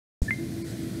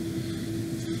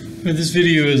This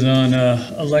video is on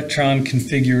electron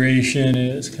configuration.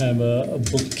 It's kind of a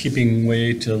bookkeeping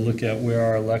way to look at where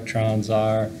our electrons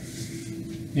are.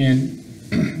 And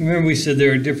remember we said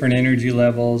there are different energy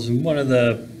levels, and one of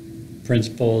the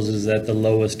principles is that the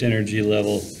lowest energy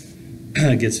level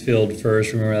gets filled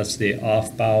first. Remember, that's the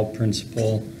off-bow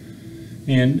principle.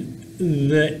 And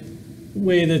the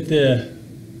way that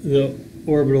the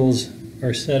orbitals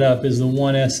are set up is the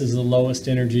 1s is the lowest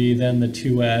energy, then the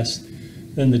 2s,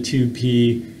 then the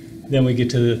 2p, then we get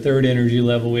to the third energy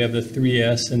level. We have the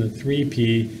 3s and the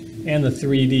 3p and the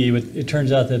 3d, but it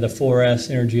turns out that the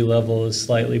 4s energy level is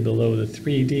slightly below the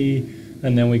 3d,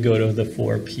 and then we go to the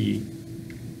 4p.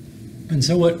 And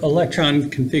so what electron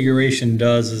configuration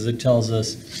does is it tells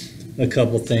us a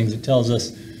couple things. It tells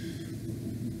us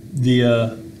the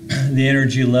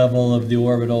energy level of the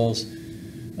orbitals,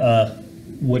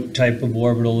 what type of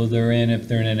orbital they're in, if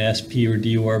they're in an sp or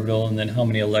d orbital, and then how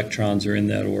many electrons are in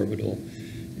that orbital.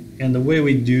 And the way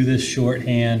we do this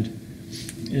shorthand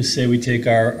is, say we take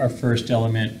our first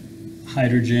element,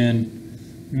 hydrogen.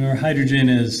 Remember, hydrogen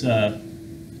is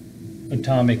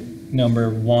atomic number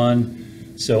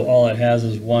 1, so all it has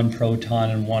is 1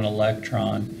 proton and 1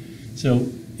 electron. So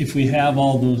if we have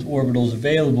all those orbitals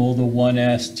available, the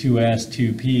 1s, 2s,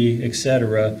 2p,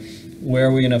 etc., where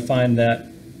are we going to find that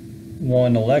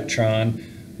 1 electron?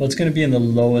 Well, it's going to be in the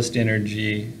lowest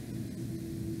energy,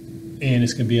 and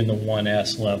it's going to be in the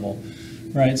 1s level,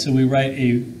 right? So we write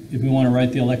if we want to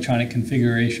write the electronic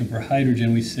configuration for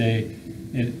hydrogen, we say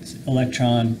its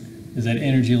electron is at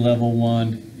energy level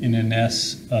 1 in an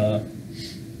s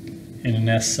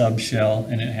subshell,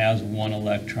 and it has 1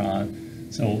 electron.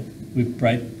 So we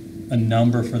write a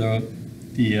number for the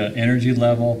energy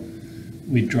level.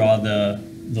 We draw the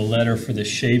letter for the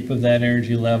shape of that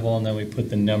energy level, and then we put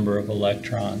the number of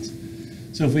electrons.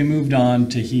 So if we moved on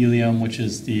to helium, which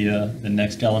is the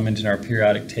next element in our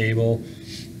periodic table,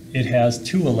 it has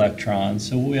 2 electrons.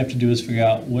 So what we have to do is figure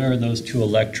out where are those 2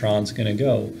 electrons going to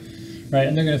go, right?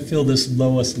 And they're going to fill this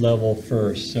lowest level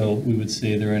first. So we would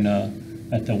say they're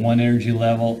at the 1 energy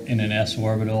level in an s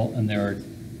orbital, and there are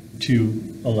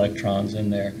 2 electrons in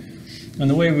there. And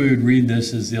the way we would read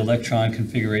this is the electron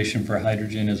configuration for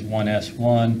hydrogen is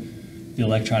 1s1, the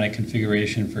electronic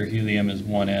configuration for helium is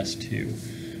 1s2,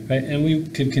 right? And we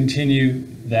could continue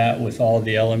that with all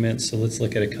the elements, so let's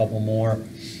look at a couple more.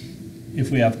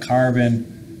 If we have carbon,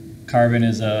 carbon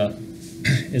is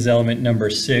element number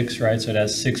 6, right? So it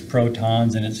has 6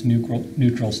 protons, and its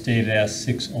neutral state, it has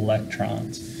 6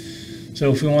 electrons. So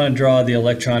if we want to draw the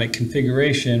electronic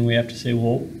configuration, we have to say,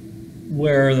 well,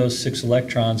 where are those 6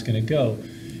 electrons going to go?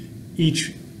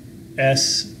 Each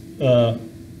s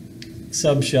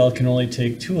subshell can only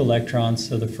take 2 electrons,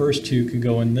 so the first 2 could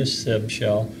go in this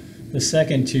subshell. The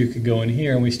second 2 could go in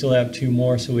here, and we still have 2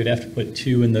 more, so we'd have to put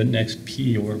 2 in the next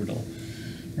p orbital.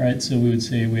 Right, so we would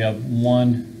say we have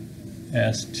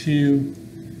 1s2,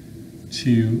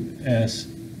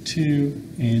 2s2,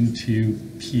 and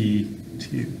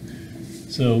 2p2.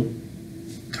 So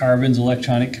carbon's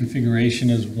electronic configuration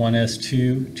is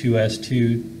 1s2,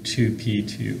 2s2,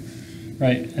 2p2,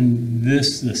 right? And the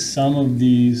sum of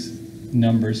these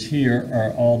numbers here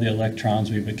are all the electrons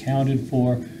we've accounted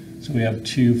for. So we have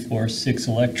 2, 4, 6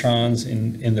 electrons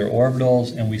in their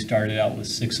orbitals, and we started out with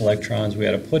 6 electrons we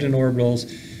had to put in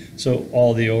orbitals. So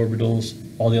all the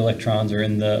electrons are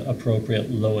in the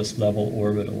appropriate lowest level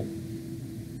orbital,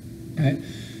 right?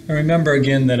 And remember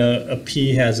again that a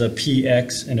p has a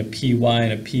px and a py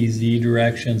and a pz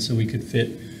direction, so we could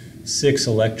fit 6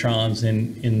 electrons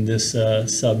in this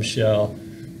subshell.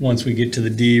 Once we get to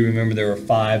the d, remember there were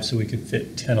 5, so we could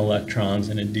fit 10 electrons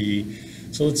in a d.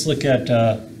 So let's look at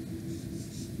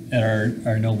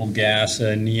our noble gas,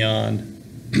 neon.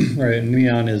 Right,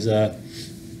 neon is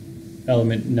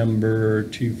element number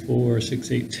 2, 4,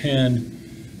 6, 8, 10.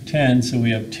 10, so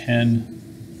we have 10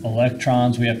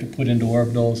 electrons we have to put into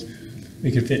orbitals.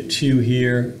 We could fit 2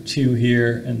 here,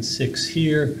 and 6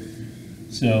 here.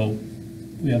 So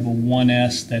we have a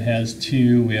 1s that has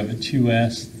 2, we have a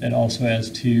 2s that also has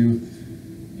 2,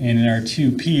 and in our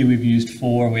 2p we've used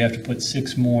 4, we have to put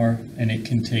 6 more, and it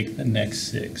can take the next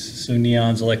 6. So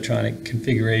neon's electronic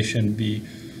configuration would be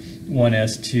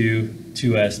 1s2,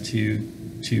 2s2,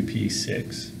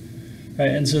 2p6. Right,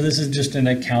 and so this is just an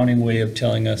accounting way of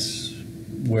telling us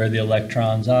where the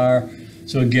electrons are.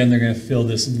 So again, they're going to fill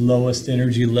this lowest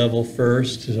energy level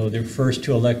first. So their first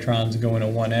 2 electrons go into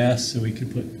 1s, so we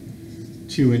could put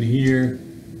 2 in here,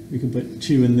 we could put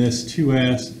 2 in this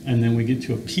 2s, and then we get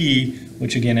to a p,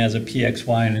 which again has a px,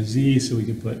 y, and a z, so we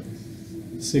could put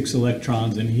 6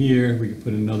 electrons in here, we could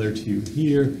put another 2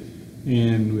 here,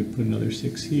 and we'd put another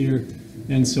 6 here,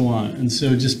 and so on. And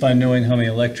so just by knowing how many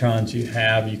electrons you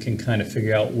have, you can kind of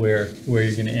figure out where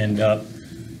you're going to end up.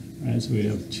 All right, so we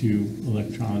have 2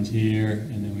 electrons here,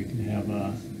 and then we can have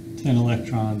 10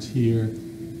 electrons here,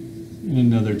 and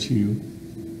another 2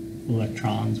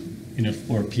 electrons in a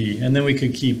 4p. And then we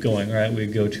could keep going, right?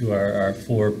 We'd go to our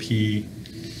 4p,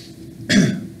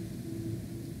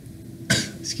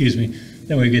 excuse me,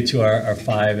 then we get to our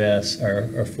 5s,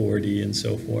 our 4d, and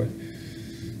so forth.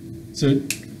 So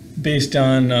based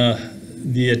on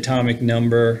the atomic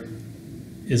number,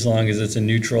 as long as it's a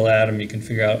neutral atom, you can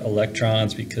figure out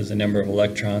electrons, because the number of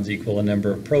electrons equal a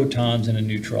number of protons in a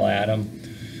neutral atom.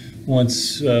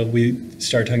 Once we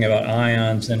start talking about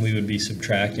ions, then we would be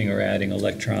subtracting or adding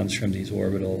electrons from these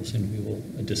orbitals, and we will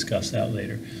discuss that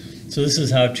later. So this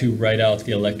is how to write out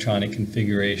the electronic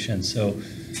configuration. So,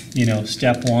 you know,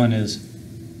 step 1 is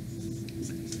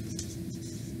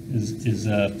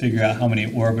figure out how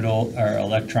many orbital or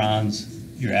electrons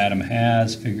your atom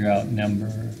has, figure out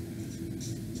number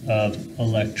of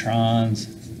electrons,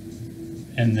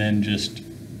 and then just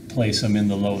place them in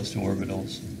the lowest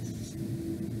orbitals.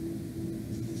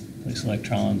 Place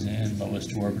electrons in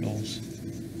lowest orbitals.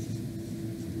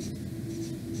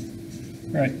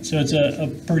 Right, so it's a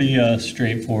pretty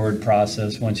straightforward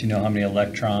process. Once you know how many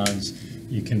electrons,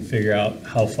 you can figure out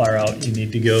how far out you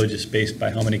need to go just based by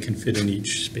how many can fit in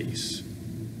each space.